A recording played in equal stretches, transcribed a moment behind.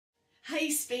Hey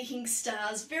speaking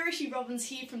stars, Verity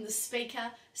here from the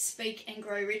Speaker, Speak and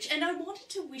Grow Rich, and I wanted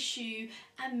to wish you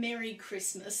a Merry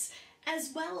Christmas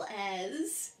as well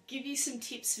as give you some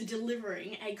tips for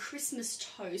delivering a Christmas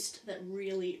toast that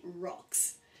really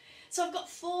rocks. So I've got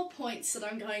 4 points that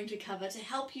I'm going to cover to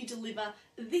help you deliver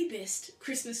the best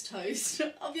Christmas toast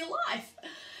of your life.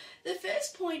 The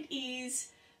first point is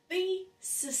be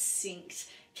succinct.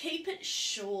 Keep it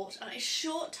short. A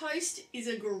short toast is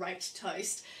a great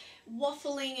toast.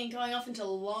 Waffling and going off into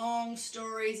long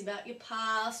stories about your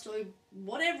past or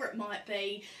whatever it might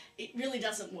be, it really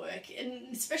doesn't work,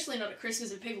 and especially not at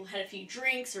Christmas if people have had a few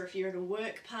drinks or if you're at a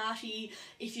work party.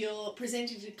 If you're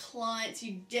presenting to clients,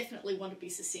 you definitely want to be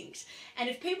succinct. And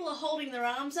if people are holding their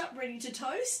arms up ready to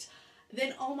toast,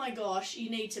 then oh my gosh,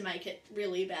 you need to make it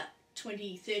really about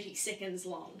 20-30 seconds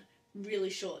long,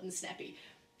 really short and snappy.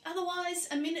 Otherwise,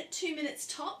 a minute, 2 minutes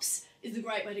tops is a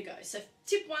great way to go. So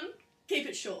tip 1, keep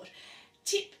it short.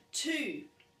 Tip 2,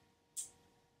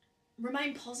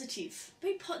 remain positive.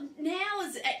 Now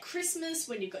is at Christmas,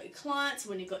 when you've got your clients,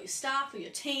 when you've got your staff or your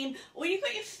team, or you've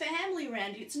got your family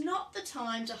around you, it's not the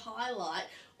time to highlight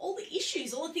all the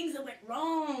issues, all the things that went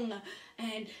wrong,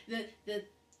 and the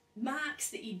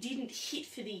marks that you didn't hit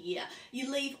for the year. You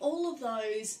leave all of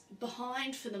those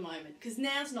behind for the moment because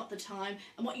now's not the time,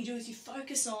 and what you do is you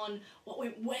focus on what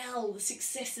went well, the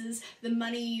successes, the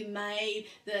money you made,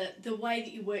 the way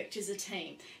that you worked as a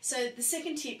team. So the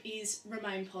second tip is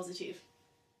remain positive.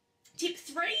 Tip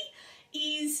 3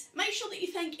 is make sure that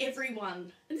you thank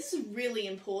everyone, and this is really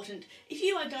important. If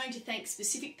you are going to thank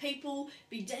specific people,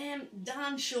 be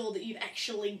darn sure that you've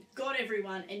actually got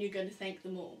everyone and you're going to thank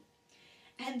them all.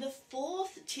 And the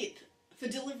 4th tip for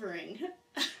delivering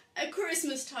a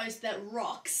Christmas toast that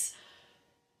rocks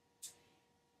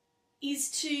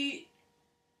is to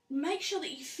make sure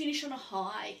that you finish on a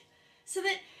high, so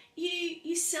that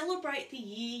you celebrate the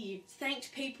year, you've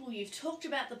thanked people, you've talked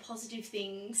about the positive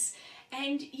things,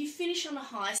 and you finish on a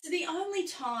high. So the only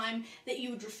time that you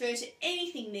would refer to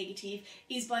anything negative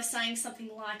is by saying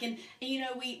something like, and you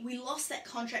know, we lost that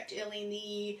contract early in the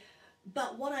year,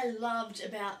 but what I loved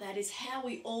about that is how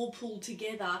we all pulled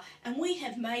together and we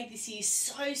have made this year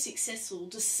so successful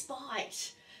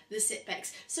despite the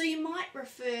setbacks. So you might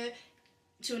refer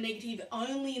to a negative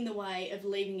only in the way of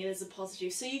leaving it as a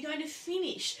positive. So you're going to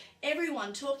finish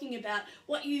everyone talking about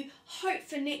what you hope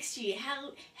for next year,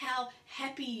 how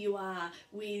happy you are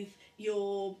with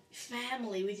your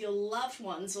family, with your loved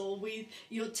ones, or with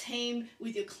your team,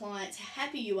 with your clients, how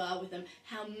happy you are with them,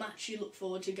 how much you look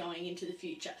forward to going into the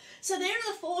future. So there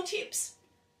are the 4 tips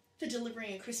for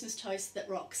delivering a Christmas toast that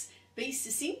rocks. Be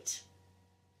succinct,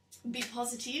 be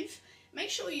positive,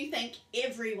 make sure you thank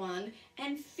everyone,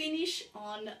 and finish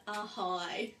on a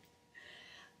high.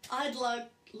 I'd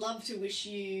love to wish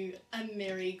you a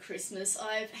Merry Christmas.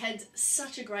 I've had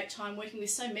such a great time working with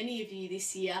so many of you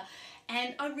this year,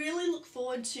 and I really look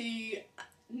forward to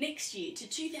next year, to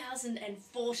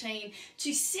 2014,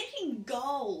 to setting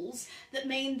goals that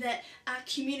mean that our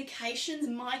communications,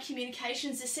 my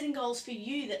communications, they're setting goals for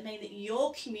you that mean that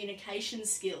your communication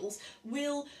skills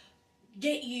will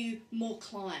get you more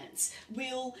clients,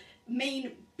 will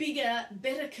mean bigger,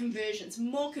 better conversions,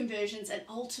 more conversions, and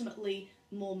ultimately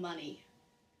more money.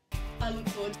 I look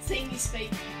forward to seeing you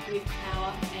speak with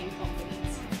power and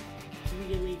confidence.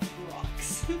 Really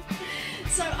rocks.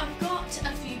 So I've got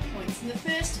a few points, and the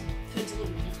first for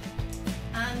delivery.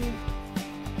 I'm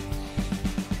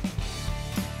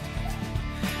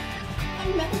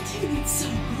melting it so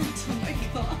hot, oh my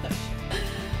gosh.